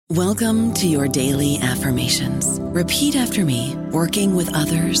Welcome to your daily affirmations. Repeat after me. Working with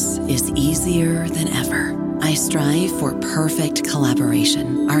others is easier than ever. I strive for perfect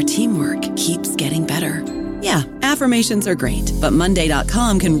collaboration. Our teamwork keeps getting better. Yeah, affirmations are great, but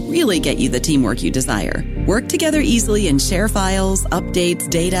Monday.com can really get you the teamwork you desire. Work together easily and share files, updates,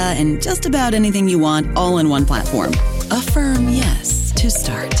 data, and just about anything you want all in one platform. Affirm yes to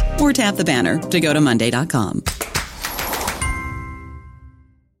start, or tap the banner to go to Monday.com.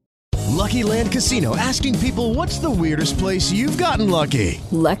 Lucky Land Casino, asking people, what's the weirdest place you've gotten lucky?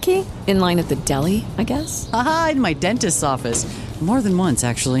 Lucky? In line at the deli, I guess? Aha, in my dentist's office. More than once,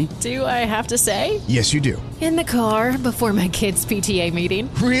 actually. Do I have to say? Yes, you do. In the car before my kids' PTA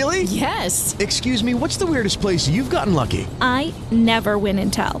meeting. Really? Yes. Excuse me, what's the weirdest place you've gotten lucky? I never win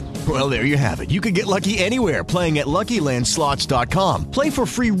and tell. Well, there you have it. You can get lucky anywhere, playing at LuckyLandSlots.com. Play for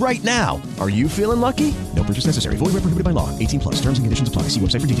free right now. Are you feeling lucky? No purchase necessary. Void where prohibited by law. 18+. Terms and conditions apply. See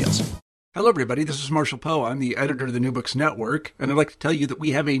website for details. Hello, everybody. This is Marshall Poe. I'm the editor of the New Books Network, and I'd like to tell you that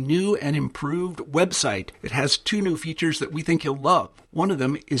we have a new and improved website. It has 2 new features that we think you'll love. One of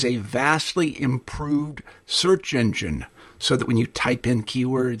them is a vastly improved search engine, so that when you type in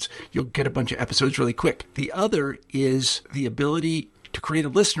keywords, you'll get a bunch of episodes really quick. The other is the ability to create a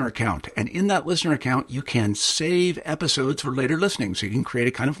listener account. And in that listener account, you can save episodes for later listening. So you can create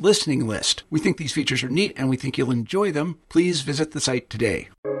a kind of listening list. We think these features are neat, and we think you'll enjoy them. Please visit the site today.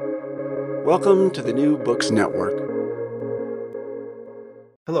 Welcome to the New Books Network.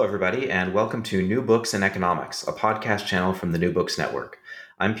 Hello, everybody, and welcome to New Books in Economics, a podcast channel from the New Books Network.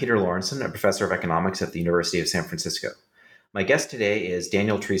 I'm Peter Lawrenson, a professor of economics at the University of San Francisco. My guest today is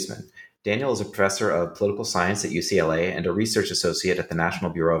Daniel Treisman. Daniel is a professor of political science at UCLA and a research associate at the National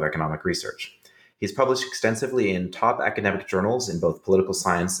Bureau of Economic Research. He's published extensively in top academic journals in both political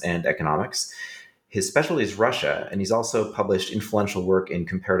science and economics. His specialty is Russia, and he's also published influential work in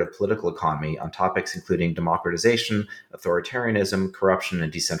comparative political economy on topics including democratization, authoritarianism, corruption, and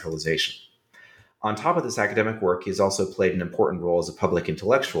decentralization. On top of this academic work, he's also played an important role as a public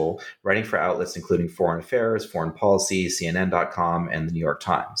intellectual, writing for outlets including Foreign Affairs, Foreign Policy, CNN.com, and the New York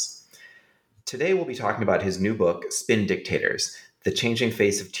Times. Today, we'll be talking about his new book, Spin Dictators: The Changing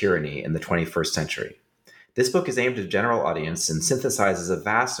Face of Tyranny in the 21st Century. This book is aimed at a general audience and synthesizes a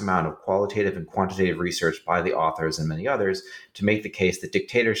vast amount of qualitative and quantitative research by the authors and many others to make the case that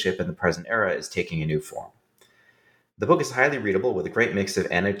dictatorship in the present era is taking a new form. The book is highly readable with a great mix of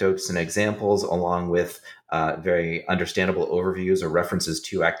anecdotes and examples, along with very understandable overviews or references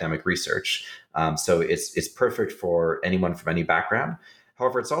to academic research. So it's perfect for anyone from any background.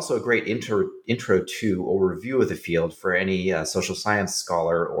 However, it's also a great intro to or review of the field for any social science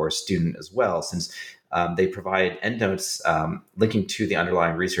scholar or student as well, since they provide endnotes linking to the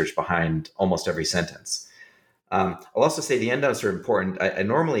underlying research behind almost every sentence. I'll also say the endnotes are important. I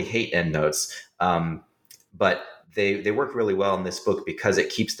normally hate endnotes, but they work really well in this book because it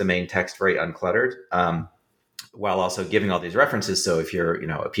keeps the main text very uncluttered, while also giving all these references. So if you're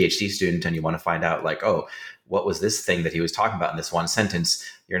a PhD student and you want to find out like, oh, what was this thing that he was talking about in this one sentence,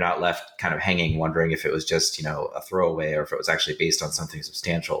 you're not left kind of hanging, wondering if it was just a throwaway or if it was actually based on something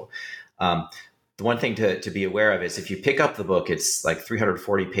substantial. The one thing to be aware of is if you pick up the book, it's like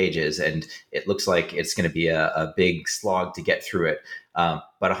 340 pages and it looks like it's going to be a big slog to get through it.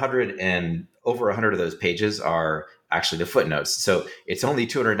 But over 100 of those pages are actually the footnotes. So it's only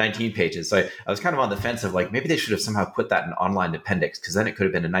 219 pages. So I was kind of on the fence of like, maybe they should have somehow put that in online appendix, because then it could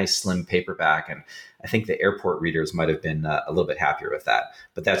have been a nice slim paperback. And I think the airport readers might have been a little bit happier with that.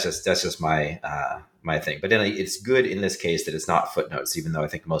 But that's just my thing. But then it's good in this case that it's not footnotes, even though I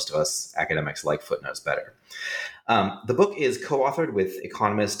think most of us academics like footnotes better. The book is co-authored with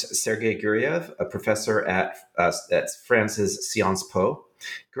economist Sergei Guriev, a professor at France's Sciences Po.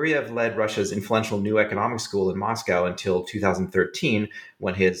 Guriev led Russia's influential New Economic School in Moscow until 2013,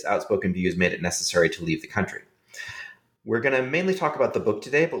 when his outspoken views made it necessary to leave the country. We're going to mainly talk about the book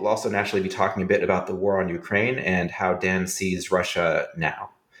today, but we'll also naturally be talking a bit about the war on Ukraine and how Dan sees Russia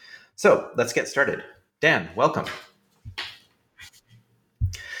now. So let's get started. Dan, welcome.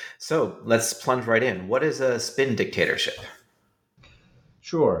 So let's plunge right in. What is a spin dictatorship?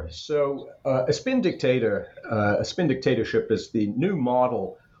 Sure. So a spin dictatorship is the new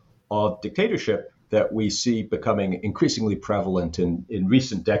model of dictatorship that we see becoming increasingly prevalent in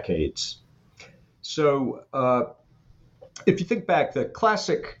recent decades. So if you think back, the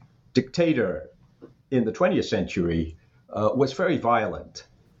classic dictator in the 20th century was very violent.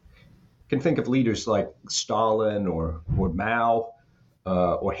 You can think of leaders like Stalin or Mao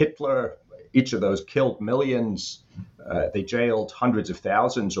or Hitler. Each of those killed millions. They jailed hundreds of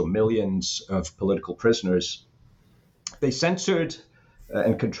thousands or millions of political prisoners. They censored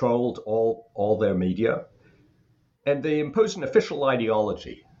and controlled all their media. And they imposed an official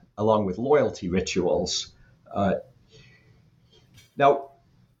ideology along with loyalty rituals. Now,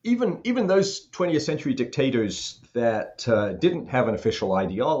 even those 20th century dictators that didn't have an official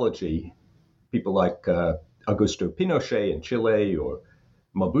ideology, people like Augusto Pinochet in Chile or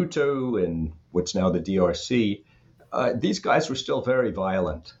Mobutu in what's now the DRC, these guys were still very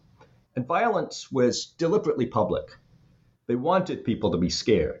violent. And violence was deliberately public. They wanted people to be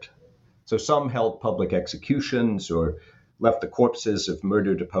scared. So some held public executions or left the corpses of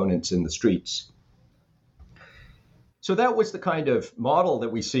murdered opponents in the streets. So that was the kind of model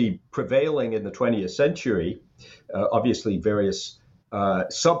that we see prevailing in the 20th century. Obviously, various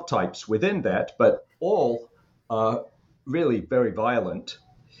subtypes within that, but all really very violent.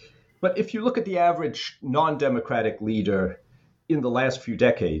 But if you look at the average non-democratic leader in the last few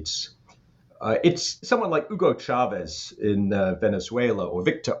decades, it's someone like Hugo Chavez in Venezuela or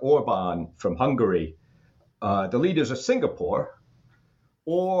Viktor Orban from Hungary, the leaders of Singapore,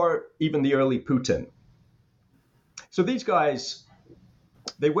 or even the early Putin. So these guys,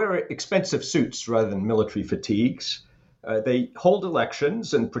 they wear expensive suits rather than military fatigues. They hold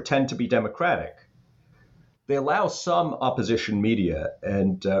elections and pretend to be democratic. They allow some opposition media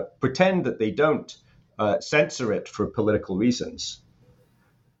and pretend that they don't censor it for political reasons.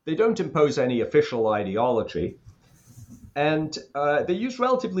 They don't impose any official ideology, and they use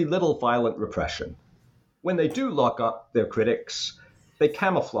relatively little violent repression. When they do lock up their critics, they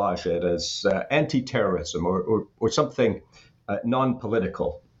camouflage it as anti-terrorism or something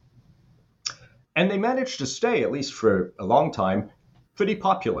non-political. And they manage to stay, at least for a long time, pretty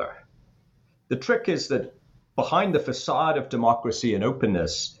popular. The trick is that behind the facade of democracy and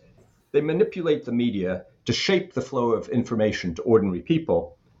openness, they manipulate the media to shape the flow of information to ordinary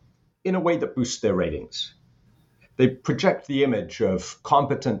people in a way that boosts their ratings. They project the image of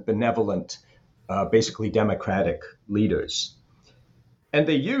competent, benevolent, basically democratic leaders. And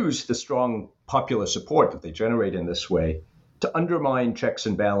they use the strong popular support that they generate in this way to undermine checks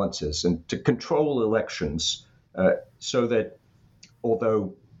and balances and to control elections so that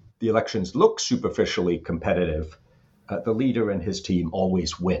although the elections look superficially competitive, the leader and his team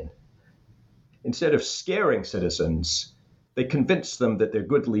always win. Instead of scaring citizens, they convince them that they're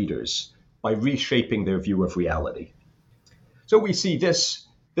good leaders by reshaping their view of reality. So we see this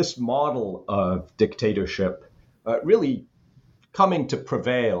model of dictatorship really coming to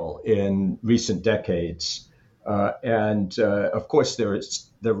prevail in recent decades. Of course,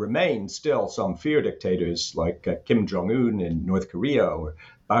 there remain still some fear dictators like Kim Jong-un in North Korea or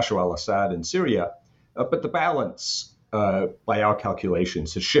Bashar al-Assad in Syria. But the balance, by our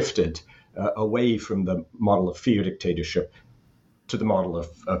calculations, has shifted away from the model of fear dictatorship to the model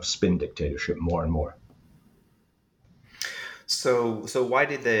of spin dictatorship more and more. So why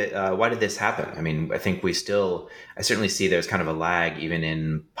did this happen? I mean, I think I certainly see there's kind of a lag even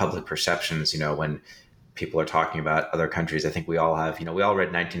in public perceptions. When people are talking about other countries, I think we all have, we all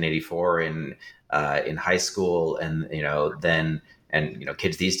read 1984 in high school, and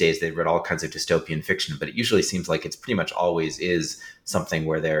kids these days, they've read all kinds of dystopian fiction, but it usually seems like it's pretty much always is something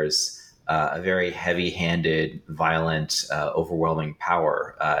where there's a very heavy-handed, violent, overwhelming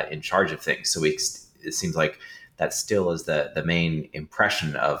power in charge of things. So it seems like that still is the main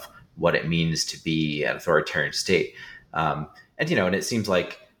impression of what it means to be an authoritarian state. And it seems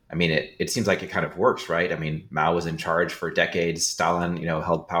like, it seems like it kind of works, right? I mean, Mao was in charge for decades. Stalin,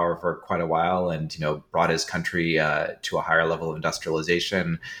 held power for quite a while and, brought his country to a higher level of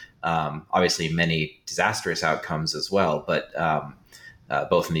industrialization. Obviously, many disastrous outcomes as well, but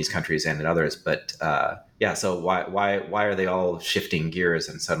both in these countries and in others. But so why are they all shifting gears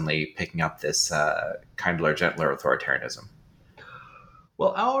and suddenly picking up this kindler, gentler authoritarianism?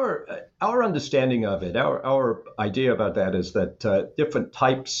 Well, our understanding of it, our idea about that is that different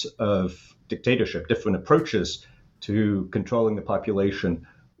types of dictatorship, different approaches to controlling the population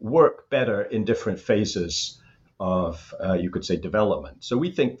work better in different phases of, you could say, development. So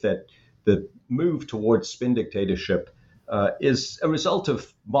we think that the move towards spin dictatorship is a result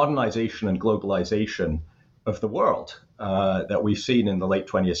of modernization and globalization of the world that we've seen in the late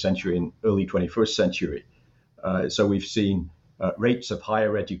 20th century and early 21st century. So we've seen rates of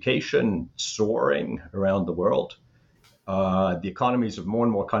higher education soaring around the world, the economies of more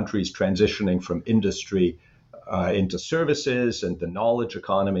and more countries transitioning from industry into services and the knowledge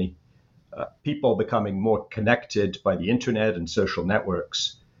economy, people becoming more connected by the internet and social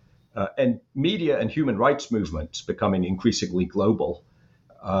networks, and media and human rights movements becoming increasingly global.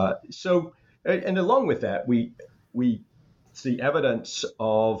 And along with that, we see evidence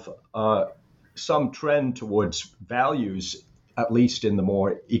of some trend towards values at least in the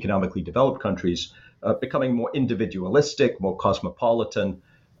more economically developed countries, becoming more individualistic, more cosmopolitan,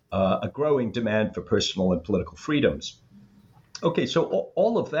 a growing demand for personal and political freedoms. Okay, so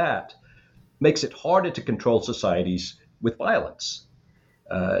all of that makes it harder to control societies with violence.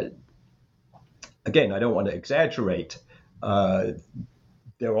 Again, I don't want to exaggerate.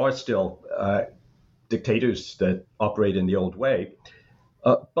 There are still dictators that operate in the old way,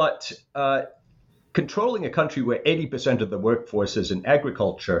 but controlling a country where 80% of the workforce is in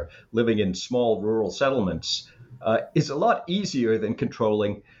agriculture, living in small rural settlements, is a lot easier than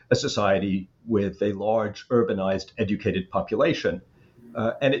controlling a society with a large, urbanized, educated population.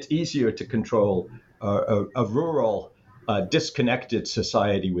 And it's easier to control a rural, disconnected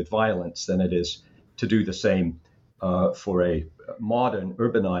society with violence than it is to do the same for a modern,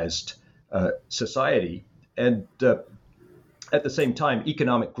 urbanized society. And at the same time,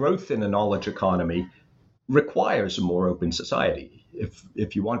 economic growth in a knowledge economy requires a more open society.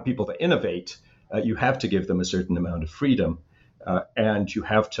 If you want people to innovate, you have to give them a certain amount of freedom, and you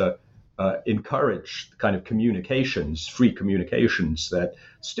have to encourage the kind of communications, free communications that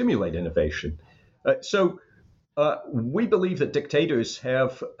stimulate innovation. So we believe that dictators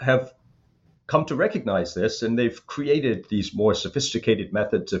have come to recognize this, and they've created these more sophisticated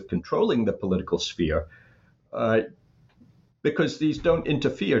methods of controlling the political sphere because these don't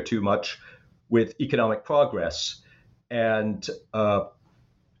interfere too much with economic progress. And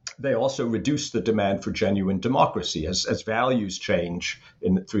they also reduce the demand for genuine democracy as values change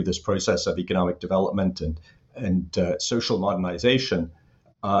through this process of economic development and social modernization.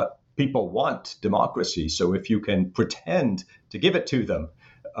 People want democracy. So if you can pretend to give it to them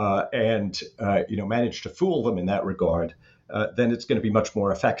and manage to fool them in that regard, then it's going to be much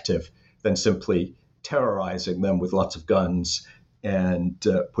more effective than simply terrorizing them with lots of guns and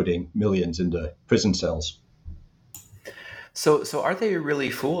putting millions into prison cells. So are they really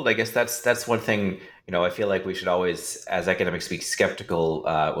fooled? I guess that's one thing. I feel like we should always, as academics, be skeptical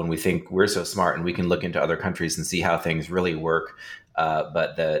when we think we're so smart and we can look into other countries and see how things really work,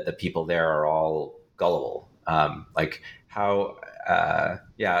 but the people there are all gullible. Do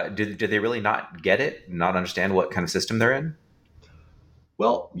they really not get it, not understand what kind of system they're in?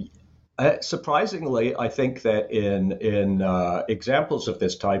 Well, surprisingly, I think that in examples of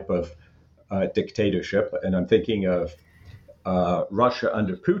this type of dictatorship, and I'm thinking of Russia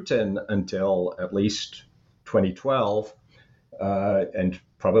under Putin until at least 2012, and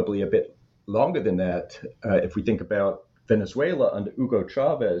probably a bit longer than that. If we think about Venezuela under Hugo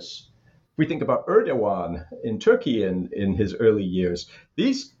Chavez, if we think about Erdogan in Turkey in his early years,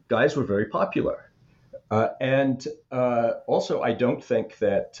 these guys were very popular. And also, I don't think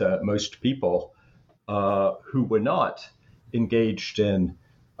that most people who were not engaged in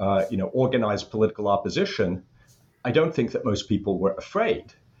organized political opposition, I don't think that most people were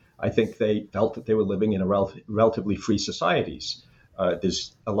afraid. I think they felt that they were living in relatively free societies.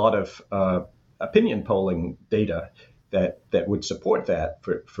 There's a lot of opinion polling data that would support that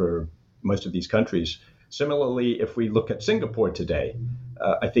for most of these countries. Similarly, if we look at Singapore today,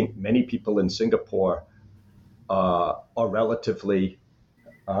 I think many people in Singapore are relatively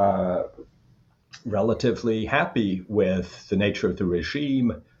happy with the nature of the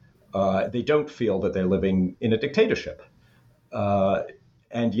regime. They don't feel that they're living in a dictatorship.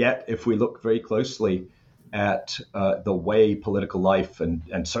 And yet, if we look very closely at the way political life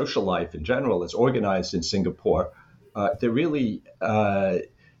and social life in general is organized in Singapore, there really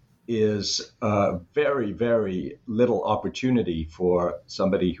is very, very little opportunity for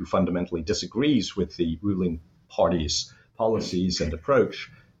somebody who fundamentally disagrees with the ruling party's policies and approach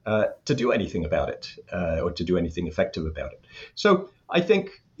to do anything about it or to do anything effective about it. So I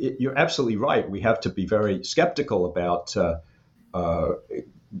think you're absolutely right. We have to be very skeptical about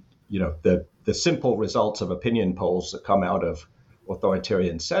the simple results of opinion polls that come out of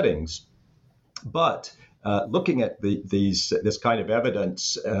authoritarian settings. But looking at this kind of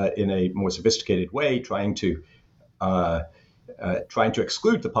evidence in a more sophisticated way, trying to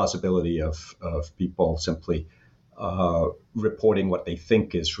exclude the possibility of people simply reporting what they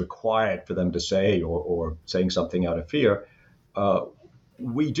think is required for them to say or saying something out of fear,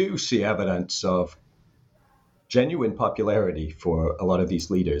 we do see evidence of genuine popularity for a lot of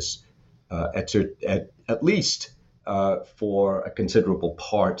these leaders, at least for a considerable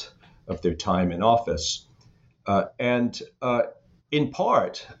part of their time in office. And in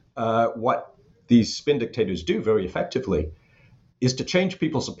part, what these spin dictators do very effectively is to change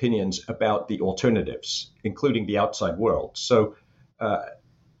people's opinions about the alternatives, including the outside world. So,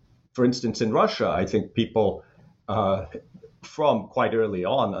 for instance, in Russia, I think people from quite early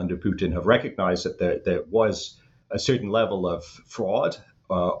on under Putin have recognized that there was a certain level of fraud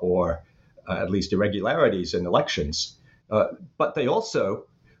or at least irregularities in elections. But they also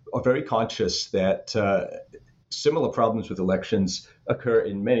are very conscious that similar problems with elections occur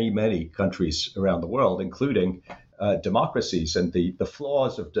in many, many countries around the world, including democracies. And the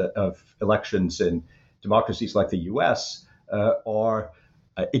flaws of elections in democracies like the US are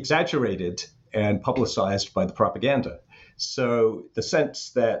exaggerated and publicized by the propaganda. So the sense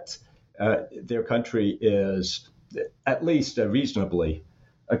that their country is at least a reasonably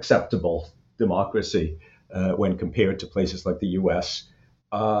acceptable democracy when compared to places like the US,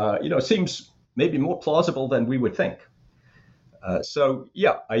 seems maybe more plausible than we would think. I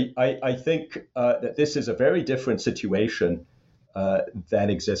think that this is a very different situation than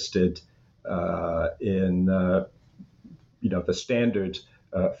existed in the standard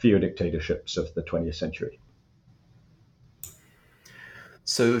fear dictatorships of the 20th century.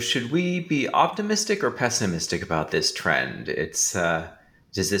 So should we be optimistic or pessimistic about this trend?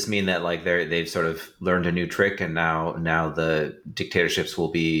 Does this mean that they've sort of learned a new trick and now the dictatorships will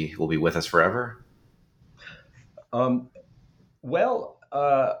be with us forever?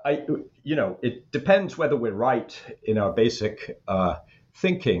 It depends whether we're right in our basic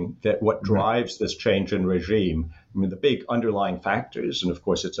thinking that what drives this change in regime, the big underlying factors, and of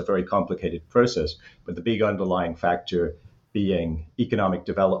course it's a very complicated process, but the big underlying factor being economic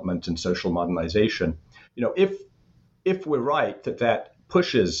development and social modernization. If we're right that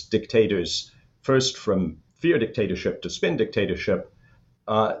pushes dictators first from fear dictatorship to spin dictatorship,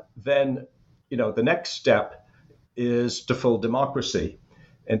 then the next step is to full democracy.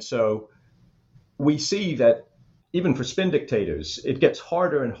 And so we see that even for spin dictators, it gets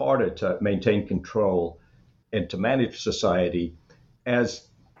harder and harder to maintain control and to manage society as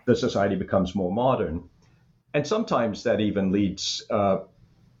the society becomes more modern. And sometimes that even leads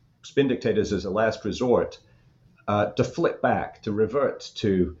spin dictators as a last resort to flip back, to revert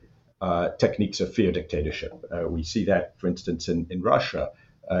to techniques of fear dictatorship. We see that, for instance, in Russia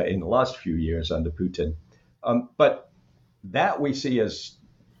in the last few years under Putin. But that we see as,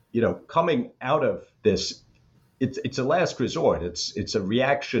 coming out of this, it's a last resort. It's a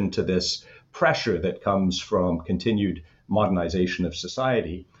reaction to this pressure that comes from continued modernization of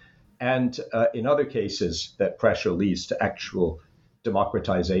society. And in other cases, that pressure leads to actual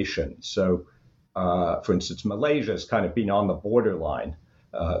democratization. So, for instance, Malaysia has kind of been on the borderline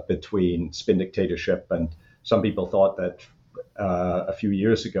between spin dictatorship, and some people thought that a few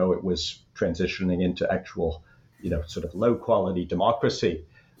years ago it was transitioning into actual, sort of low quality democracy.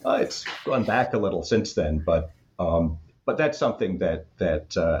 It's gone back a little since then, but that's something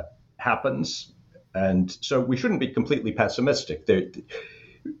that happens, and so we shouldn't be completely pessimistic.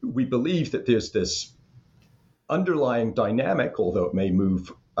 We believe that there's this underlying dynamic, although it may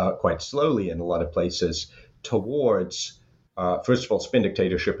move quite slowly in a lot of places, towards first of all spin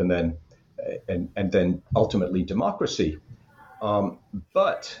dictatorship and then ultimately democracy.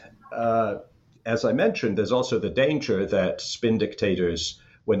 But as I mentioned, there's also the danger that spin dictators,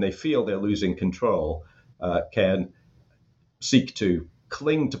 when they feel they're losing control, can seek to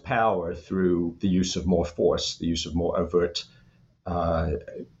cling to power through the use of more force, the use of more overt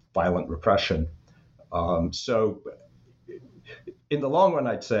violent repression. So in the long run,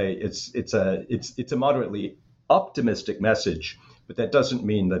 I'd say it's a moderately optimistic message, but that doesn't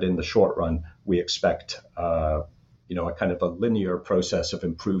mean that in the short run we expect a kind of a linear process of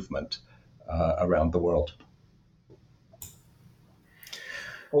improvement around the world.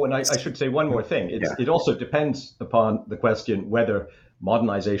 Oh, and I should say one more thing. It also depends upon the question whether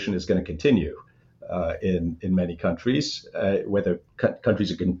modernization is going to continue in many countries, whether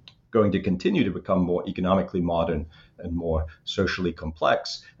countries are going to continue to become more economically modern and more socially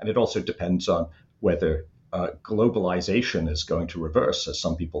complex. And it also depends on whether globalization is going to reverse, as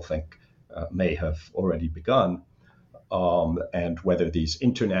some people think may have already begun, and whether these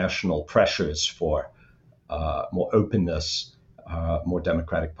international pressures for more openness, more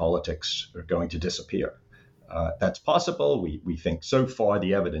democratic politics are going to disappear. That's possible. We think so far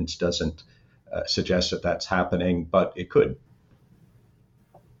the evidence doesn't suggest that that's happening, but it could.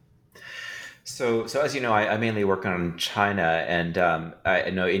 So as you know, I mainly work on China, and I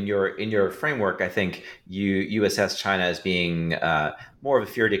know in your framework, I think you assess China as being more of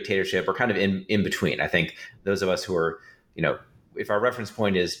a fear dictatorship, or kind of in between. I think those of us who are, if our reference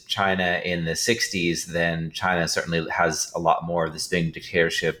point is China in the 60s, then China certainly has a lot more of the spin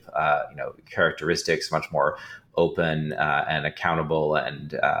dictatorship, characteristics, much more open and accountable,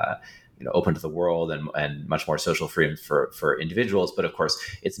 and open to the world and much more social freedom for individuals. But of course,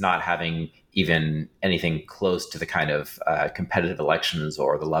 it's not having even anything close to the kind of competitive elections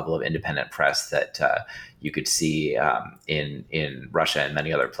or the level of independent press that you could see in Russia and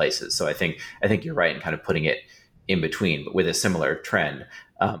many other places. So I think you're right in kind of putting it in between, but with a similar trend.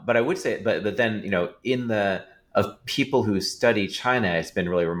 But I would say, but then of people who study China, it's been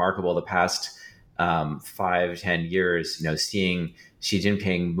really remarkable the past 5-10 years. Seeing Xi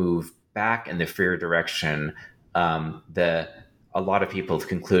Jinping move back in the freer direction, a lot of people have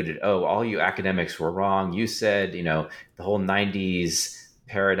concluded, oh, all you academics were wrong. You said, the whole 90s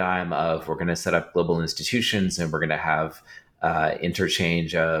paradigm of we're going to set up global institutions and we're going to have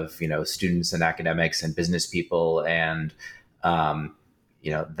interchange of, students and academics and business people. And,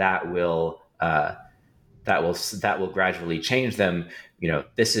 that will gradually change them.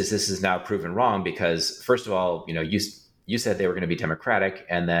 This is now proven wrong because, first of all, you said they were going to be democratic,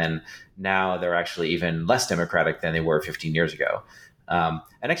 and then now they're actually even less democratic than they were 15 years ago. And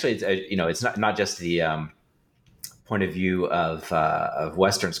actually, it's not just the point of view of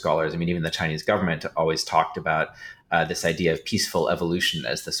Western scholars. I mean, even the Chinese government always talked about this idea of peaceful evolution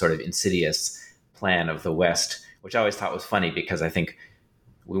as the sort of insidious plan of the West, which I always thought was funny because I think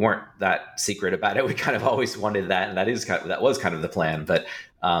we weren't that secret about it. We kind of always wanted that, and that was kind of the plan. But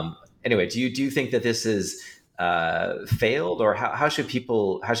anyway, do you think that this is failed, or how should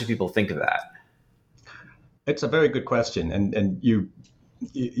people think of that? It's a very good question, and you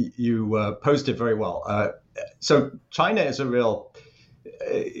posed it very well. So China is a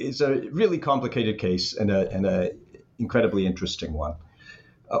really complicated case and a incredibly interesting one.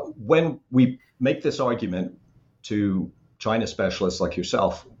 When we make this argument to China specialists like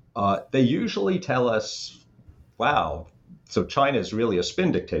yourself, they usually tell us, wow, so China is really a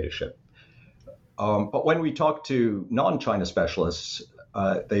spin dictatorship. But when we talk to non-China specialists,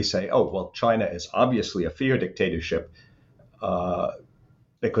 they say, oh, well, China is obviously a fear dictatorship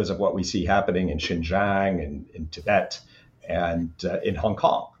because of what we see happening in Xinjiang and in Tibet and in Hong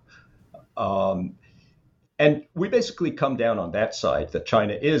Kong. And we basically come down on that side, that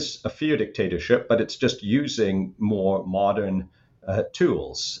China is a fear dictatorship, but it's just using more modern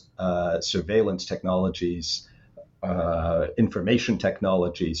tools, surveillance technologies, information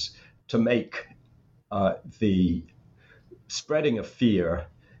technologies to make the spreading of fear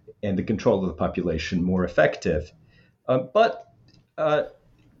and the control of the population more effective. But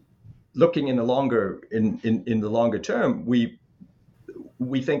looking in the longer term, we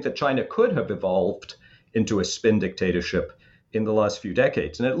think that China could have evolved into a spin dictatorship in the last few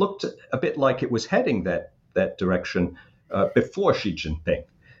decades, and it looked a bit like it was heading that direction before Xi Jinping.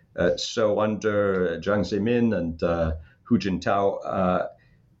 So under Jiang Zemin and Hu Jintao,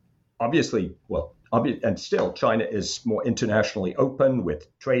 obviously, and still, China is more internationally open with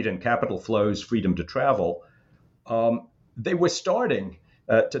trade and capital flows, freedom to travel. They were starting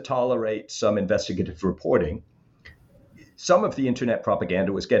to tolerate some investigative reporting. Some of the internet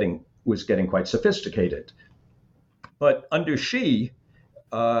propaganda was getting quite sophisticated. But under Xi,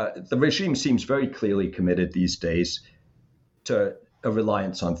 the regime seems very clearly committed these days to a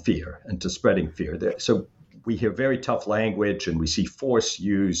reliance on fear and to spreading fear. So we hear very tough language and we see force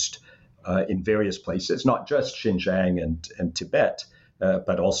used in various places, not just Xinjiang and Tibet,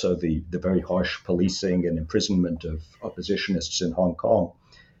 but also the very harsh policing and imprisonment of oppositionists in Hong Kong.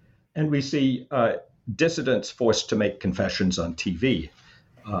 And we see dissidents forced to make confessions on TV,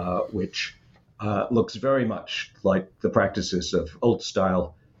 which looks very much like the practices of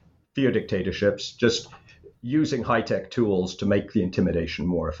old-style fear dictatorships, just using high-tech tools to make the intimidation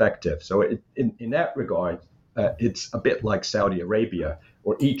more effective. So in that regard, it's a bit like Saudi Arabia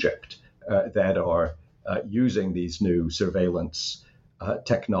or Egypt that are using these new surveillance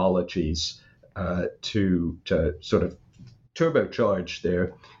technologies to sort of turbocharge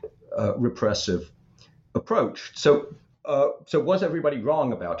their repressive approach. So was everybody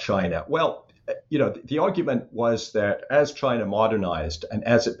wrong about China? Well, the argument was that as China modernized and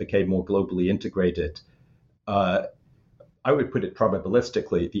as it became more globally integrated, I would put it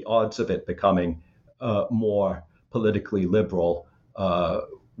probabilistically, the odds of it becoming more politically liberal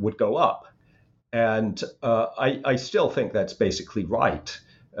would go up. And I still think that's basically right.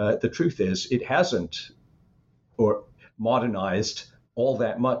 The truth is, it hasn't or modernized all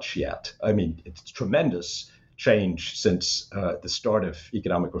that much yet. I mean, it's tremendous change since the start of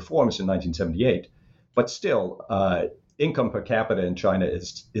economic reforms in 1978. But still, income per capita in China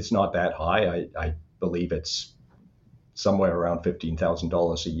is not that high. I believe it's somewhere around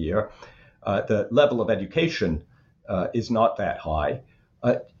 $15,000 a year. The level of education is not that high.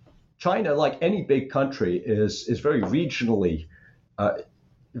 China, like any big country, is very regionally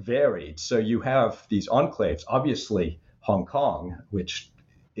varied. So you have these enclaves, obviously Hong Kong, which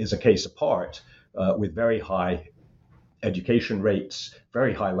is a case apart, with very high education rates,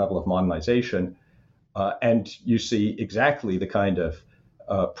 very high level of modernization, and you see exactly the kind of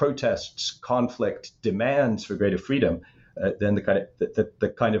protests, conflict, demands for greater freedom than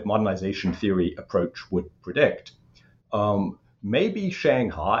the kind of modernization theory approach would predict. Maybe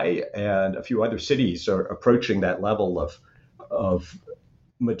Shanghai and a few other cities are approaching that level of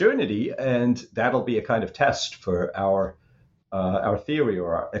modernity, and that'll be a kind of test for our theory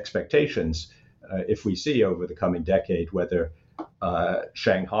or our expectations if we see over the coming decade whether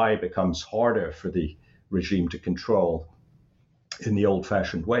Shanghai becomes harder for the regime to control in the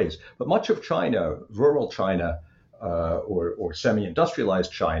old-fashioned ways. But much of China, rural China, or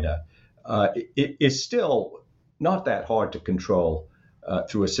semi-industrialized China, it is still not that hard to control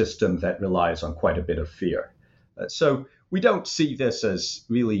through a system that relies on quite a bit of fear. So we don't see this as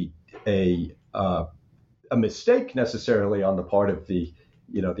really a mistake necessarily on the part of the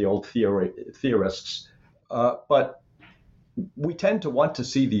old theorists, but we tend to want to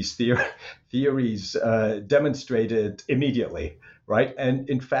see these theories demonstrated immediately, right? And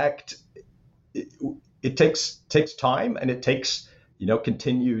in fact, it takes time, and it takes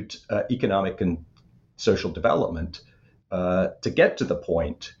continued economic and social development to get to the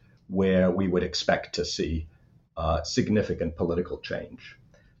point where we would expect to see significant political change.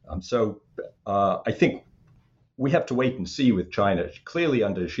 So I think we have to wait and see with China. Clearly,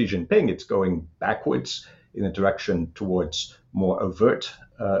 under Xi Jinping, it's going backwards in a direction towards more overt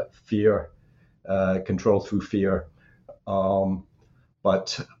fear, control through fear.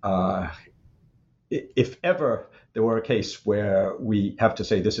 But if ever there were a case where we have to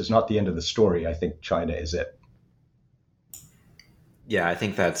say this is not the end of the story, I think China is it. Yeah, I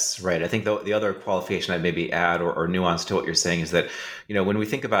think that's right. I think the other qualification I'd maybe add or nuance to what you're saying is that, when we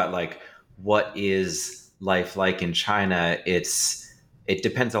think about like what is life like in China, it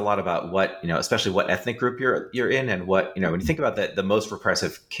depends a lot about what, especially what ethnic group you're in, and what, when you think about the most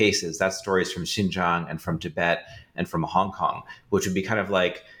repressive cases, that's stories from Xinjiang and from Tibet and from Hong Kong, which would be kind of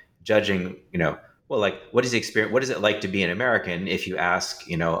like judging, well, like what is it like to be an American if you ask,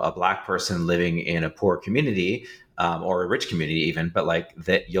 a Black person living in a poor community or a rich community even, but like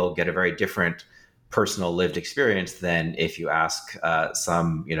that you'll get a very different personal lived experience than if you ask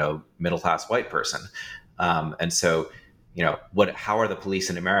some, middle-class white person. And so, how are the police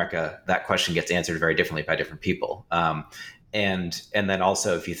in America? That question gets answered very differently by different people. And then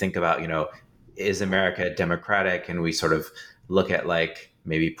also, if you think about, is America democratic? And we sort of look at like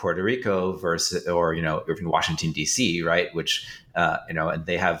maybe Puerto Rico versus, or, even Washington, D.C., right? Which, and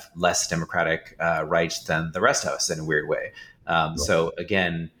they have less democratic rights than the rest of us in a weird way. So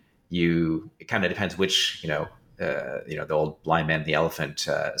again, it kind of depends which, the old blind man, the elephant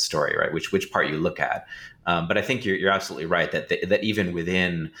story, right? Which part you look at. But I think you're absolutely right that even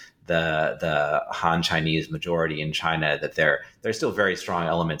within the Han Chinese majority in China, that there's still very strong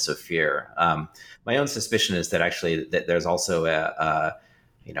elements of fear. My own suspicion is that actually that there's also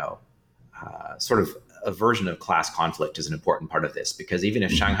sort of a version of class conflict is an important part of this, because even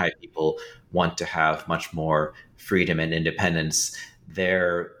if Shanghai people want to have much more freedom and independence,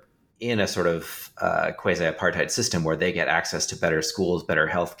 they're in a sort of quasi-apartheid system where they get access to better schools, better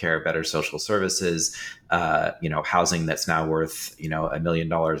healthcare, better social services, housing that's now worth, $1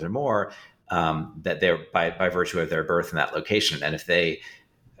 million or more, that they're by virtue of their birth in that location. And if they,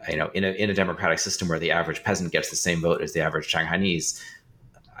 in a democratic system where the average peasant gets the same vote as the average Shanghainese,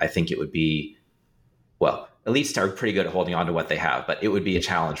 I think it would be, well, elites are pretty good at holding on to what they have, but it would be a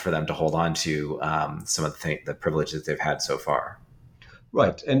challenge for them to hold on to some of the privileges they've had so far.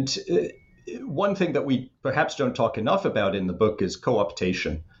 Right. And one thing that we perhaps don't talk enough about in the book is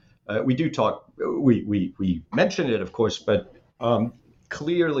co-optation. We mention it, of course, but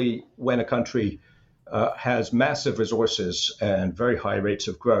clearly when a country has massive resources and very high rates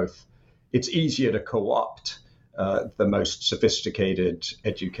of growth, it's easier to co-opt the most sophisticated,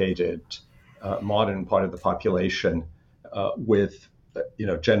 educated, modern part of the population with,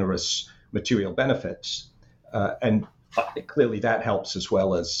 generous material benefits. And clearly, that helps as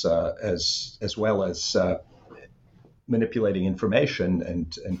well as manipulating information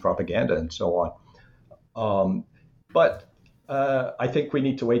and propaganda and so on. But I think we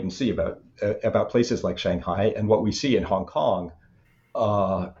need to wait and see about places like Shanghai, and what we see in Hong Kong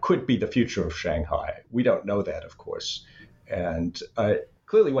could be the future of Shanghai. We don't know that, of course. And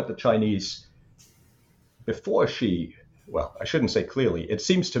clearly, what the Chinese before Xi, well, I shouldn't say clearly. It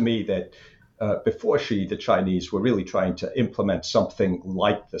seems to me that before Xi, the Chinese were really trying to implement something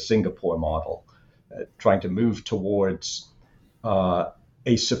like the Singapore model, trying to move towards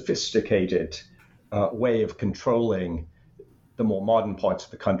a sophisticated way of controlling the more modern parts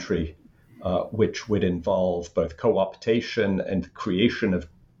of the country, which would involve both co-optation and the creation of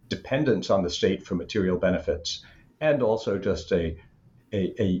dependence on the state for material benefits, and also just a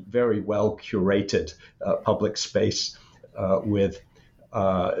very well curated public space with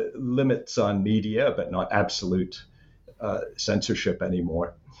limits on media, but not absolute censorship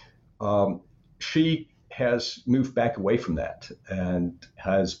anymore. She has moved back away from that and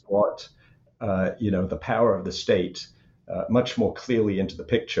has brought, the power of the state much more clearly into the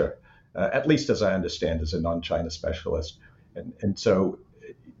picture, at least as I understand as a non-China specialist. And so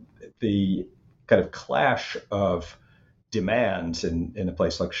the kind of clash of demands in a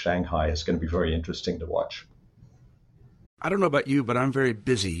place like Shanghai is going to be very interesting to watch. I don't know about you, but I'm very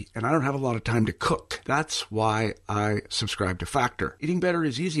busy and I don't have a lot of time to cook. That's why I subscribe to Factor. Eating better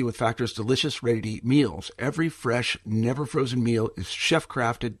is easy with Factor's delicious, ready-to-eat meals. Every fresh, never frozen meal is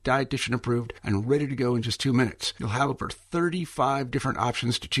chef-crafted, dietitian approved, and ready to go in just 2 minutes. You'll have over 35 different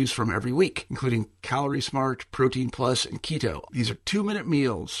options to choose from every week, including Calorie Smart, Protein Plus, and Keto. These are 2-minute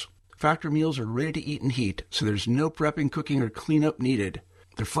meals. Factor meals are ready to eat and heat, so there's no prepping, cooking, or cleanup needed.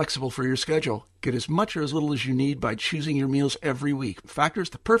 They're flexible for your schedule. Get as much or as little as you need by choosing your meals every week.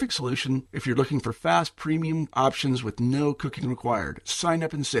 Factor's the perfect solution if you're looking for fast, premium options with no cooking required. Sign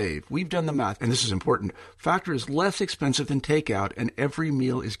up and save. We've done the math, and this is important. Factor is less expensive than takeout, and every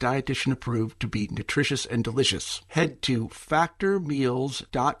meal is dietitian approved to be nutritious and delicious. Head to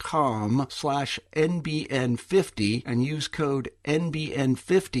factormeals.com/NBN50 and use code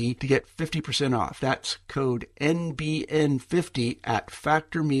NBN50 to get 50% off. That's code NBN50 at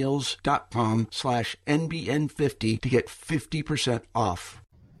factormeals.com/NBN50 to get 50% off.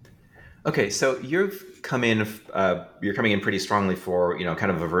 Okay, so you're coming in pretty strongly for,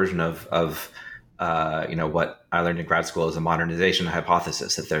 kind of a version of what I learned in grad school as a modernization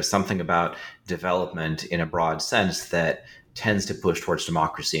hypothesis, that there's something about development in a broad sense that tends to push towards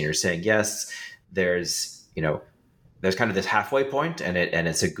democracy. And you're saying, yes, there's kind of this halfway point, and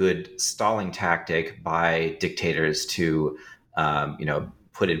it's a good stalling tactic by dictators to,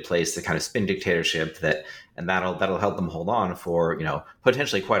 put in place the kind of spin dictatorship that'll help them hold on for,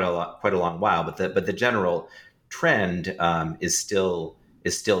 potentially quite a long while. But the general trend is still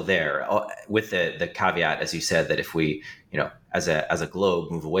there, with the caveat, as you said, that if we, as a globe,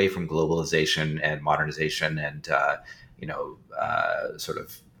 move away from globalization and modernization and sort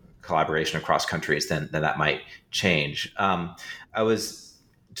of collaboration across countries, then that might change. To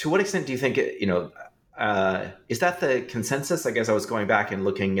what extent do you think is that the consensus? I guess I was going back and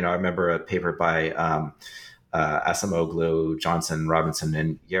looking. I remember a paper by Acemoglu, Johnson, Robinson,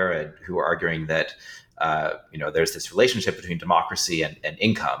 and Yared, who were arguing that there's this relationship between democracy and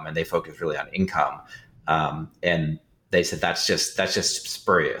income, and they focus really on income. And they said that's just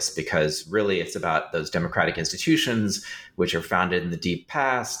spurious, because really it's about those democratic institutions which are founded in the deep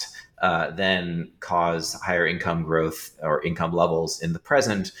past, then cause higher income growth or income levels in the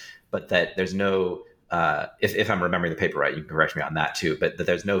present, but that there's no if I'm remembering the paper right, you can correct me on that too, but that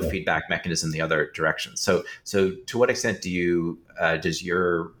there's no feedback mechanism in the other direction. So to what extent does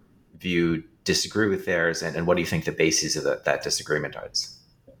your view disagree with theirs, and what do you think the basis of that disagreement is?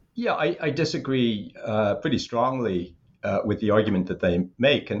 Yeah, I disagree pretty strongly with the argument that they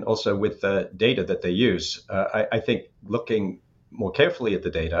make, and also with the data that they use. I think looking more carefully at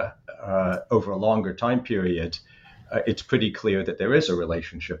the data over a longer time period, it's pretty clear that there is a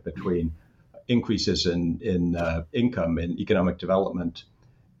relationship between increases in income, in economic development,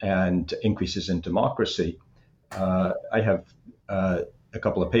 and increases in democracy. I have a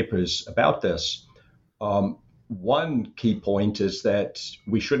couple of papers about this. One key point is that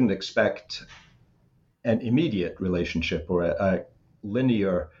we shouldn't expect an immediate relationship or a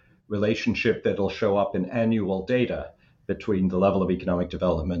linear relationship that'll show up in annual data between the level of economic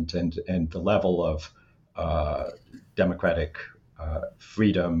development and the level of democratic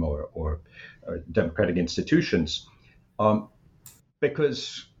freedom or democratic institutions,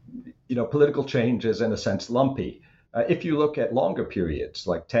 because political change is in a sense lumpy. If you look at longer periods,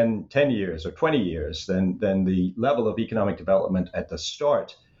 like 10 years or 20 years, then the level of economic development at the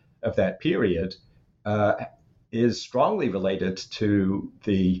start of that period is strongly related to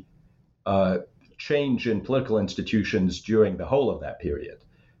the change in political institutions during the whole of that period.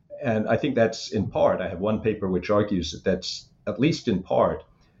 And I think that's in part, I have one paper which argues that that's at least in part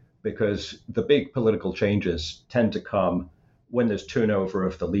because the big political changes tend to come when there's turnover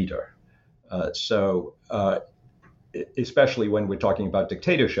of the leader. Especially when we're talking about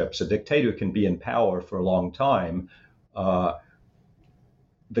dictatorships, a dictator can be in power for a long time. The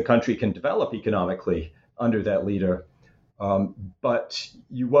country can develop economically under that leader, But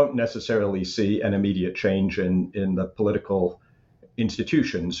you won't necessarily see an immediate change in the political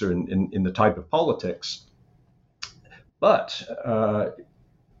institutions or in the type of politics. But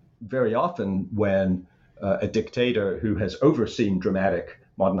very often when a dictator who has overseen dramatic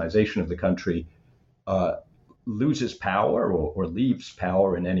modernization of the country loses power or leaves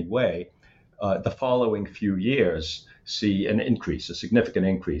power in any way, the following few years see a significant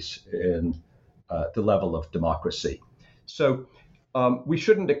increase in the level of democracy. So we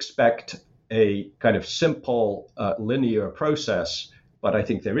shouldn't expect a kind of simple linear process, but I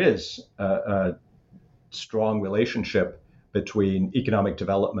think there is a strong relationship between economic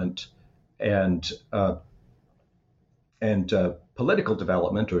development and political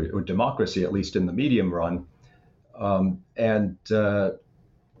development or democracy, at least in the medium run.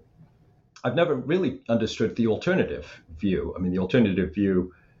 I've never really understood the alternative view. I mean, the alternative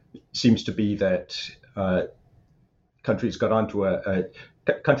view seems to be that countries got onto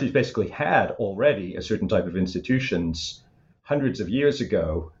countries basically had already a certain type of institutions hundreds of years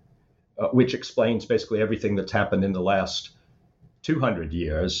ago, which explains basically everything that's happened in the last 200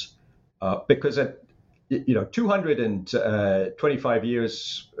 years, because 225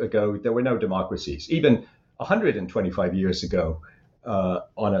 years ago, there were no democracies. Even 125 years ago,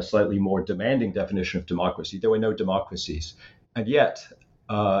 on a slightly more demanding definition of democracy, there were no democracies. And yet,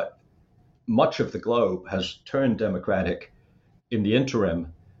 much of the globe has turned democratic in the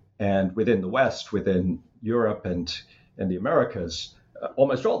interim, and within the West, within Europe and the Americas,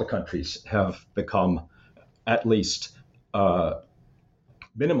 almost all the countries have become at least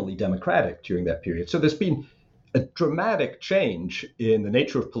minimally democratic during that period. So there's been a dramatic change in the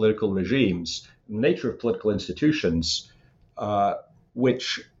nature of political regimes, the nature of political institutions,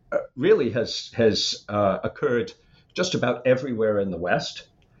 which really has occurred just about everywhere in the West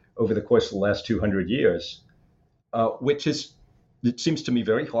over the course of the last 200 years, which it seems to me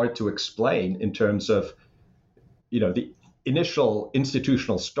very hard to explain in terms of, the initial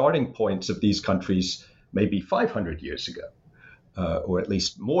institutional starting points of these countries maybe 500 years ago, or at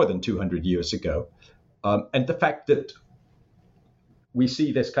least more than 200 years ago. And the fact that we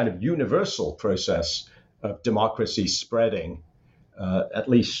see this kind of universal process of democracy spreading, at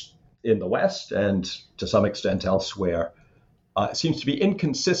least in the West and to some extent elsewhere, seems to be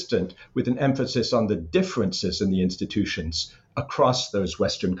inconsistent with an emphasis on the differences in the institutions across those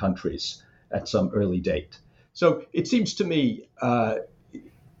Western countries at some early date. So it seems to me,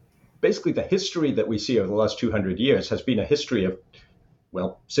 basically the history that we see over the last 200 years has been a history of,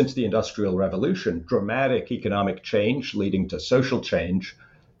 since the Industrial Revolution, dramatic economic change leading to social change,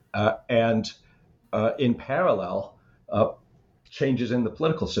 and in parallel, changes in the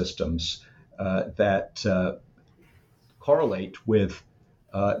political systems that correlate with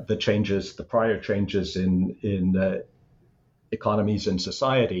the prior changes in economies and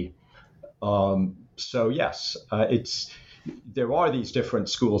society. So yes, there are these different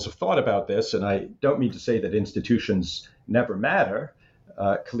schools of thought about this, and I don't mean to say that institutions never matter.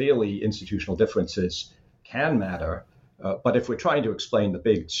 Clearly, institutional differences can matter, but if we're trying to explain the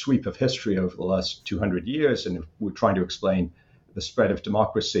big sweep of history over the last 200 years, and if we're trying to explain the spread of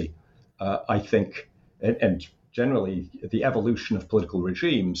democracy, I think, and generally the evolution of political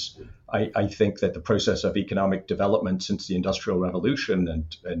regimes, I think that the process of economic development since the Industrial Revolution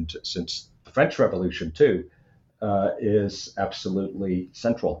and since the French Revolution too, is absolutely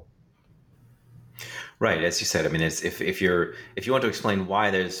central. Right, as you said, I mean, if you want to explain why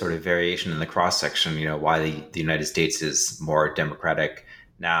there's sort of variation in the cross section, why the United States is more democratic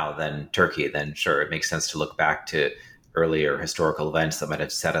now than Turkey, then sure, it makes sense to look back to earlier historical events that might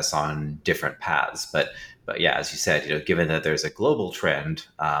have set us on different paths. But yeah, as you said, given that there's a global trend,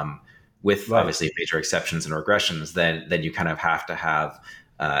 with right, obviously major exceptions and regressions, then you kind of have to have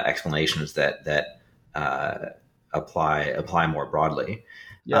explanations that apply more broadly.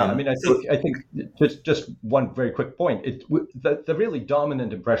 Yeah, I mean, I think just one very quick point. The really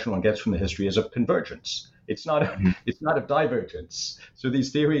dominant impression one gets from the history is of convergence. It's not of divergence. So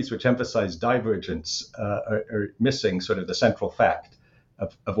these theories which emphasize divergence are missing sort of the central fact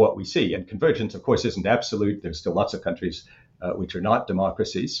of what we see. And convergence, of course, isn't absolute. There's still lots of countries which are not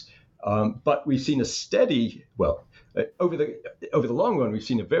democracies. But we've seen a steady, over the long run, we've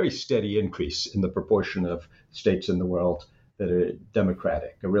seen a very steady increase in the proportion of states in the world that are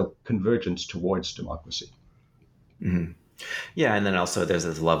democratic, a real convergence towards democracy. Mm-hmm. Yeah, and then also there's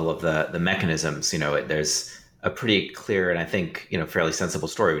this level of the mechanisms. There's a pretty clear and I think fairly sensible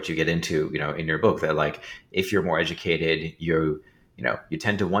story which you get into in your book that, like, if you're more educated, you you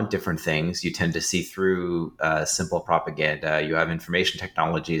tend to want different things. You tend to see through simple propaganda. You have information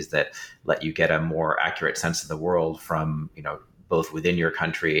technologies that let you get a more accurate sense of the world from, both within your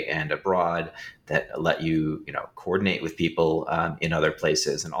country and abroad, that let you, coordinate with people in other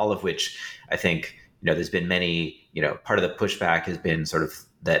places, and all of which I think, there's been many, part of the pushback has been sort of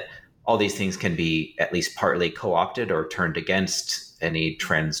that all these things can be at least partly co-opted or turned against any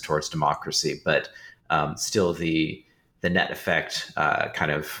trends towards democracy, but still the net effect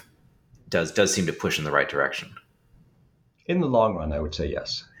kind of does seem to push in the right direction. In the long run, I would say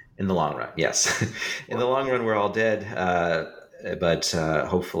yes. In the long run, yes. In the long run, we're all dead, but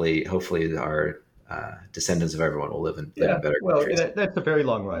hopefully our descendants of everyone will live in better countries. Well, that's a very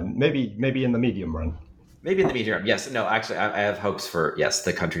long run. Maybe in the medium run. Maybe in the medium run, yes. No, actually, I have hopes for,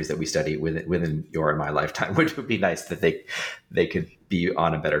 the countries that we study within your and my lifetime, which would be nice that they could be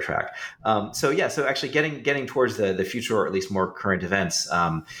on a better track. So actually getting towards the future, or at least more current events.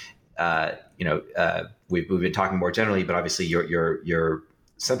 We've been talking more generally, but obviously your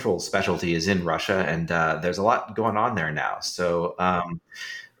central specialty is in Russia, and there's a lot going on there now. So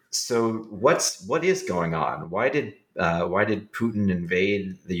what is going on? Why did Putin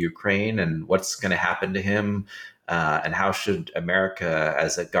invade the Ukraine, and what's going to happen to him? And how should America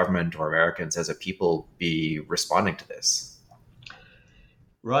as a government, or Americans as a people, be responding to this?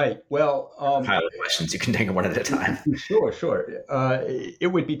 Right. Well, pile of questions. You can take them one at a time. Sure.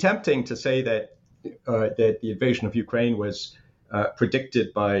 It would be tempting to say that the invasion of Ukraine was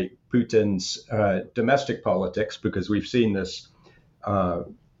predicted by Putin's domestic politics, because we've seen this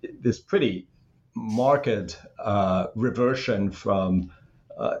pretty marked reversion from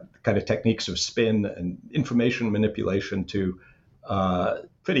kind of techniques of spin and information manipulation to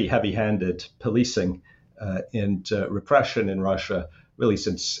pretty heavy-handed policing and repression in Russia, really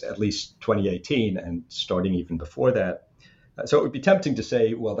since at least 2018 and starting even before that. So it would be tempting to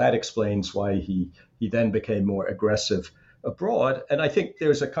say, well, that explains why he then became more aggressive abroad. And I think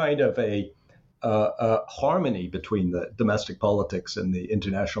there's a kind of a harmony between the domestic politics and the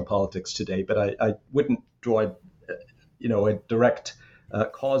international politics today, but I wouldn't draw, a direct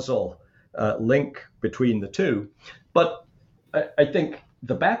causal link between the two. But I think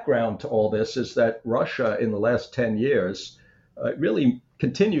the background to all this is that Russia in the last 10 years really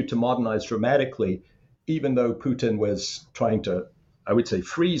continued to modernize dramatically, even though Putin was trying to, I would say,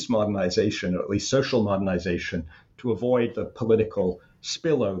 freeze modernization, or at least social modernization, to avoid the political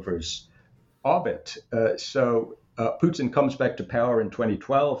spillovers of it. So Putin comes back to power in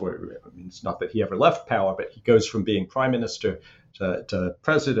 2012. It's not that he ever left power, but he goes from being prime minister to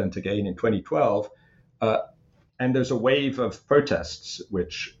president again in 2012. And there's a wave of protests,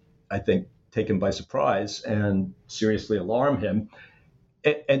 which I think take him by surprise and seriously alarm him.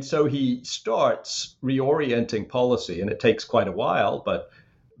 And so he starts reorienting policy, and it takes quite a while, but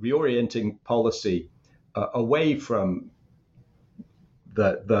reorienting policy away from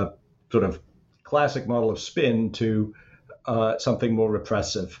the sort of classic model of spin to something more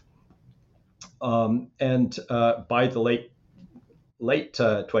repressive. And by the late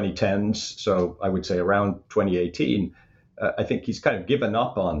 2010s, so I would say around 2018, I think he's kind of given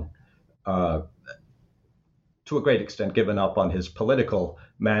up on, to a great extent, given up on his political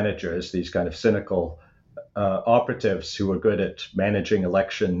managers, these kind of cynical operatives who are good at managing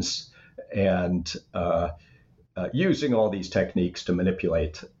elections and using all these techniques to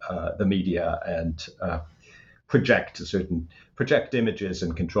manipulate the media and project images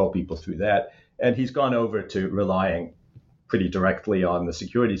and control people through that. And he's gone over to relying pretty directly on the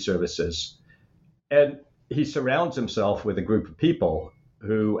security services. And he surrounds himself with a group of people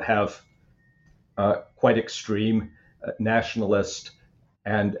who have quite extreme nationalist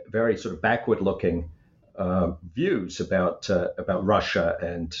and very sort of backward-looking views about Russia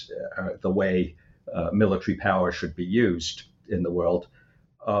and the way military power should be used in the world.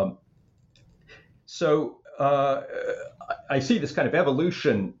 So I see this kind of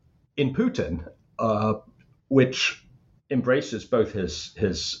evolution in Putin, which embraces both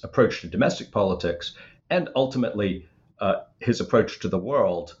his approach to domestic politics and ultimately his approach to the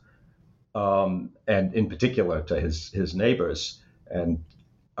world, and in particular to his neighbors. And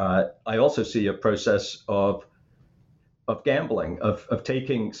I also see a process of gambling, of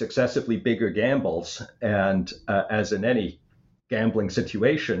taking successively bigger gambles. And as in any gambling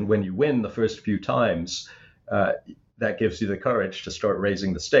situation, when you win the first few times, that gives you the courage to start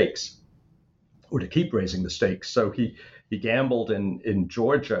raising the stakes, or to keep raising the stakes. So he gambled in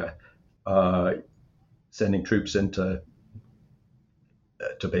Georgia, sending troops in to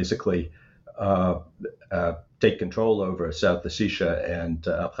basically take control over South Ossetia and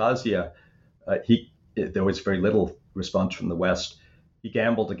Abkhazia. There was very little response from the West. He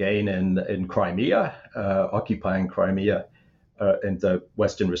gambled again in Crimea, occupying Crimea, and the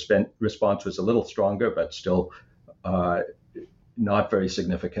Western response was a little stronger, but still not very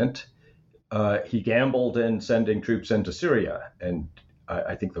significant. He gambled in sending troops into Syria, and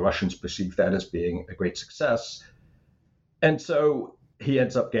I think the Russians perceived that as being a great success. And so he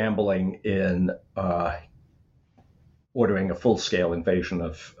ends up gambling in ordering a full-scale invasion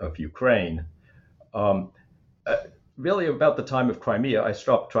of Ukraine. Really, about the time of Crimea, I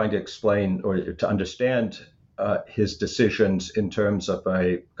stopped trying to explain or to understand his decisions in terms of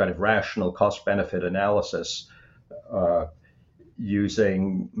a kind of rational cost-benefit analysis,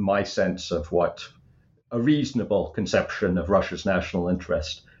 using my sense of what a reasonable conception of Russia's national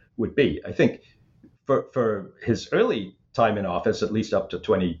interest would be. I think for his early time in office, at least up to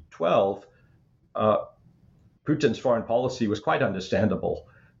 2012, Putin's foreign policy was quite understandable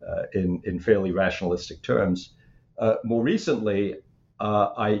in fairly rationalistic terms. More recently,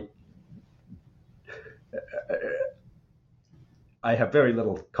 I have very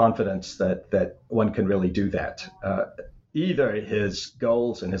little confidence that one can really do that. Either his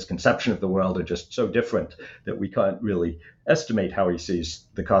goals and his conception of the world are just so different that we can't really estimate how he sees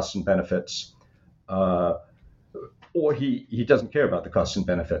the costs and benefits, or he doesn't care about the costs and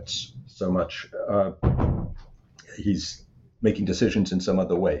benefits so much. He's making decisions in some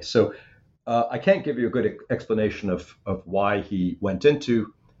other way. So I can't give you a good explanation of why he went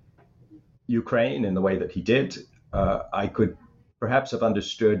into Ukraine in the way that he did. I could perhaps have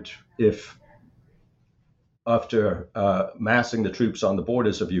understood if, after massing the troops on the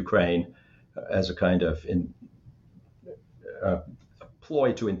borders of Ukraine as a kind of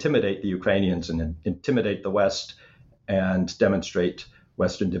ploy to intimidate the Ukrainians and intimidate the West and demonstrate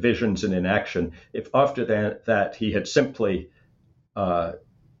Western divisions and inaction, if after that he had simply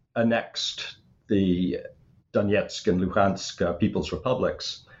annexed the Donetsk and Luhansk People's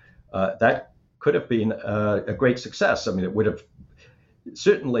Republics, that could have been a great success. I mean, it would have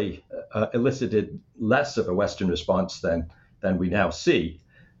certainly elicited less of a Western response than we now see.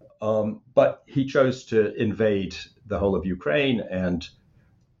 But he chose to invade the whole of Ukraine, and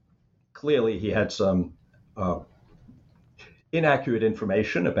clearly he had some inaccurate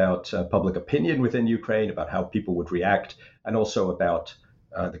information about public opinion within Ukraine, about how people would react, and also about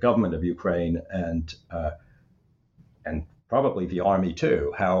the government of Ukraine and probably the army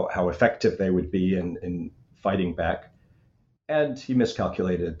too, how effective they would be in fighting back. And he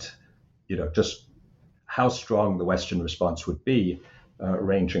miscalculated, just how strong the Western response would be,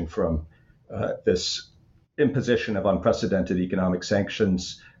 ranging from this imposition of unprecedented economic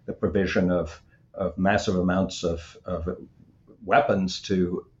sanctions, the provision of massive amounts of weapons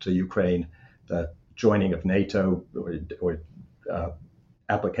to Ukraine, the joining of NATO or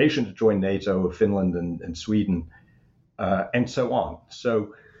application to join NATO, Finland and Sweden, and so on.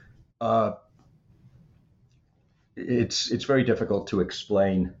 So it's very difficult to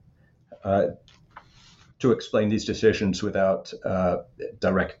explain these decisions without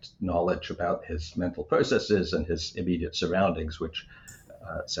direct knowledge about his mental processes and his immediate surroundings, which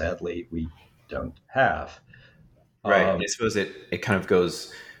sadly we don't have. Right. I suppose it kind of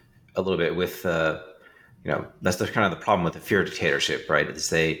goes a little bit with that's kind of the problem with the fear dictatorship, right?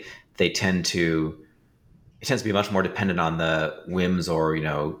 Is it tends to be much more dependent on the whims or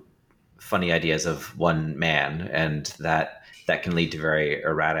funny ideas of one man, and that can lead to very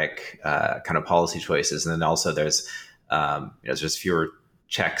erratic kind of policy choices. And then also there's just fewer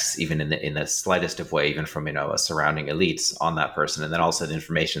checks, even in the slightest of way, even from a surrounding elites on that person. And then also the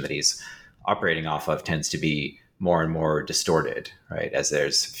information that he's operating off of tends to be more and more distorted, right? As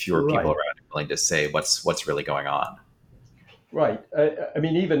there's fewer people around willing to say what's really going on. Right. I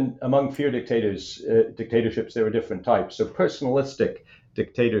mean, even among fear dictatorships, there are different types. So personalistic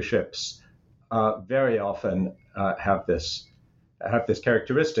dictatorships very often have this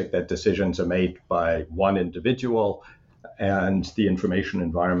characteristic that decisions are made by one individual, and the information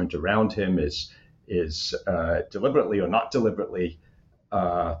environment around him is deliberately or not deliberately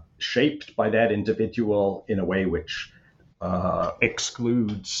shaped by that individual in a way which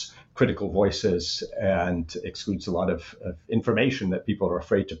excludes critical voices and excludes a lot of information that people are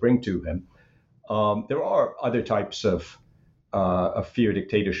afraid to bring to him. There are other types of fear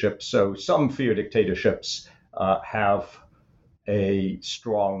dictatorships. So some fear dictatorships have a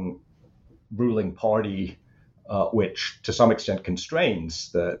strong ruling party which to some extent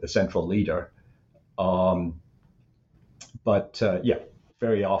constrains the central leader.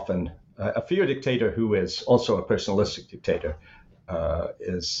 Very often a fear dictator who is also a personalistic dictator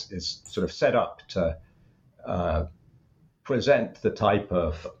is sort of set up to present the type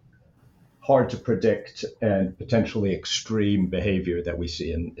of hard to predict and potentially extreme behavior that we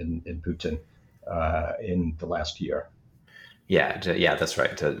see in Putin in the last year. Yeah, that's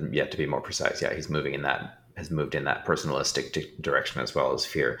right. To be more precise, he's moved in that personalistic direction as well as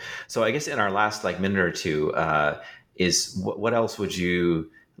fear. So I guess in our last minute or two, is what else would you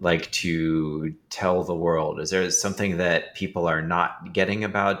like to tell the world? Is there something that people are not getting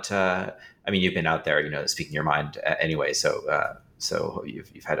about? You've been out there, speaking your mind anyway. So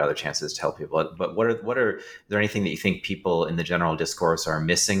you've had other chances to tell people. But is there anything that you think people in the general discourse are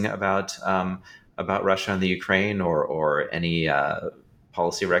missing about Russia and the Ukraine, or any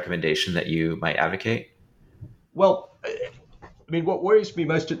policy recommendation that you might advocate? Well, what worries me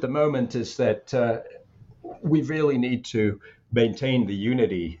most at the moment is that we really need to maintain the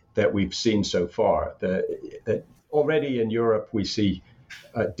unity that we've seen so far. That already in Europe we see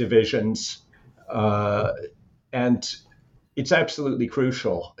divisions, and it's absolutely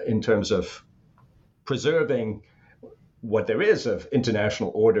crucial in terms of preserving what there is of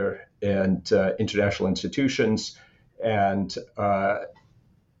international order and international institutions, and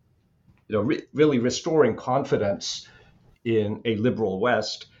really restoring confidence in a liberal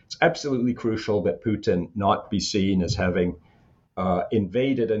West. It's absolutely crucial that Putin not be seen as having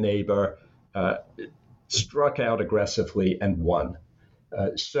invaded a neighbor, struck out aggressively, and won.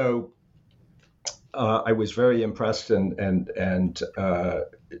 So I was very impressed and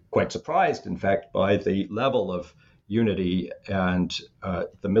quite surprised, in fact, by the level of unity and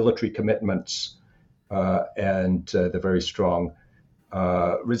the military commitments and the very strong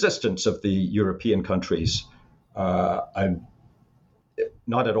resistance of the European countries. I'm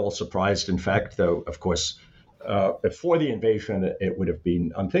not at all surprised, in fact, though, of course, before the invasion, it would have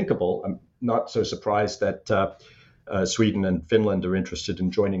been unthinkable. I'm not so surprised that Sweden and Finland are interested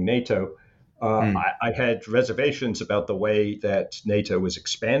in joining NATO. I had reservations about the way that NATO was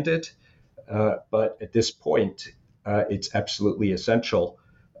expanded, but at this point, it's absolutely essential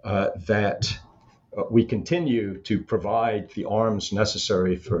that we continue to provide the arms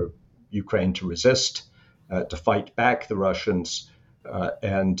necessary for Ukraine to resist, to fight back the Russians,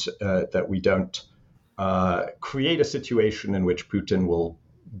 and that we don't create a situation in which Putin will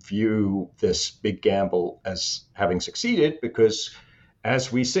view this big gamble as having succeeded, because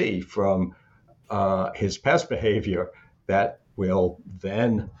as we see from his past behavior, that will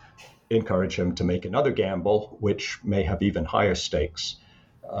then encourage him to make another gamble, which may have even higher stakes.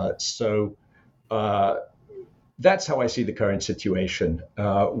 So that's how I see the current situation.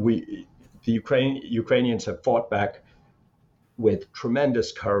 The Ukrainians have fought back with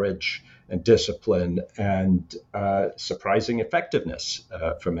tremendous courage and discipline and surprising effectiveness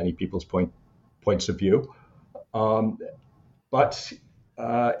from many people's points of view. But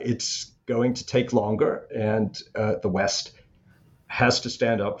it's going to take longer, and the West has to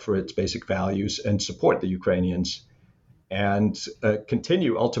stand up for its basic values and support the Ukrainians and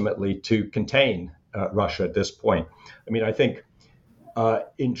continue ultimately to contain Russia at this point. I think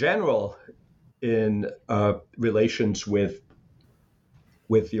in general, in relations with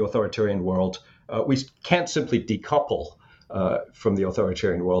the authoritarian world, we can't simply decouple from the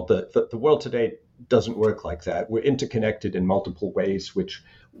authoritarian world. The world today doesn't work like that. We're interconnected in multiple ways, which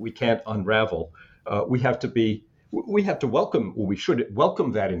we can't unravel. We should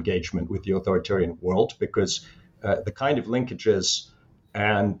welcome that engagement with the authoritarian world, because the kind of linkages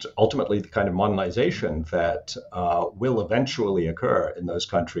and ultimately the kind of modernization that will eventually occur in those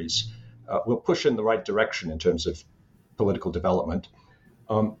countries will push in the right direction in terms of political development.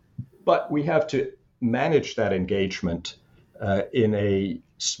 But we have to manage that engagement in a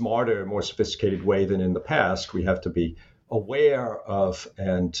smarter, more sophisticated way than in the past. We have to be aware of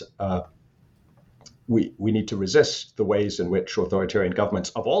and we need to resist the ways in which authoritarian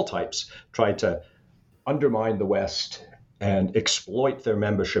governments of all types try to undermine the West and exploit their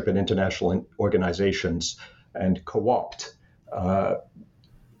membership in international organizations and co-opt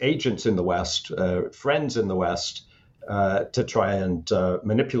agents in the West, friends in the West, to try and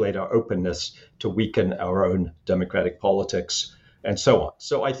manipulate our openness to weaken our own democratic politics and so on.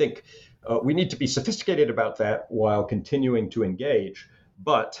 So I think we need to be sophisticated about that while continuing to engage.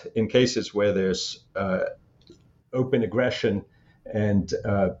 But in cases where there's open aggression and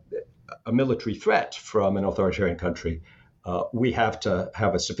a military threat from an authoritarian country, we have to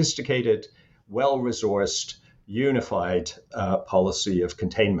have a sophisticated, well-resourced, unified policy of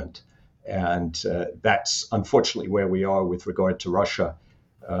containment. And that's unfortunately where we are with regard to Russia.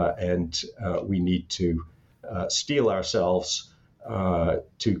 And we need to steel ourselves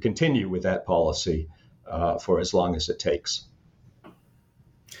to continue with that policy for as long as it takes.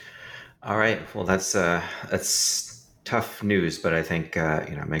 All right. Well, that's tough news, but I think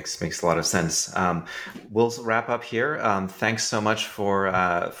makes a lot of sense. We'll wrap up here. Thanks so much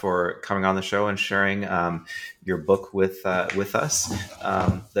for coming on the show and sharing your book with us.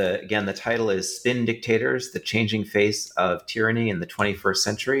 The title is "Spin Dictators: The Changing Face of Tyranny in the 21st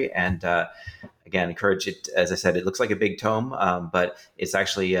Century," and again, encourage it. As I said, it looks like a big tome, but it's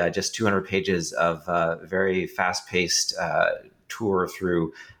actually just 200 pages of very fast-paced tour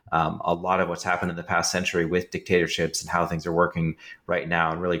through a lot of what's happened in the past century with dictatorships and how things are working right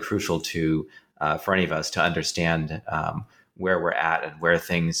now, and really crucial to for any of us to understand where we're at and where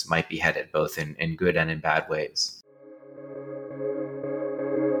things might be headed, both in good and in bad ways.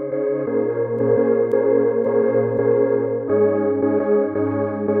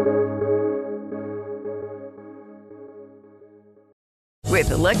 With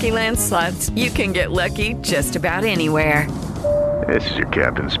the Lucky Land Slots, you can get lucky just about anywhere. This is your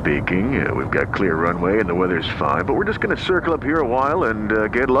captain speaking. We've got clear runway and the weather's fine, but we're just going to circle up here a while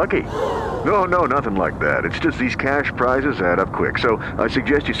and get lucky. No, nothing like that. It's just these cash prizes add up quick. So I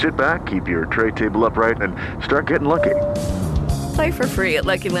suggest you sit back, keep your tray table upright, and start getting lucky. Play for free at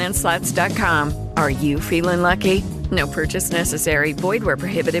LuckyLandSlots.com. Are you feeling lucky? No purchase necessary. Void where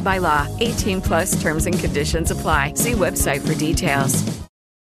prohibited by law. 18+ terms and conditions apply. See website for details.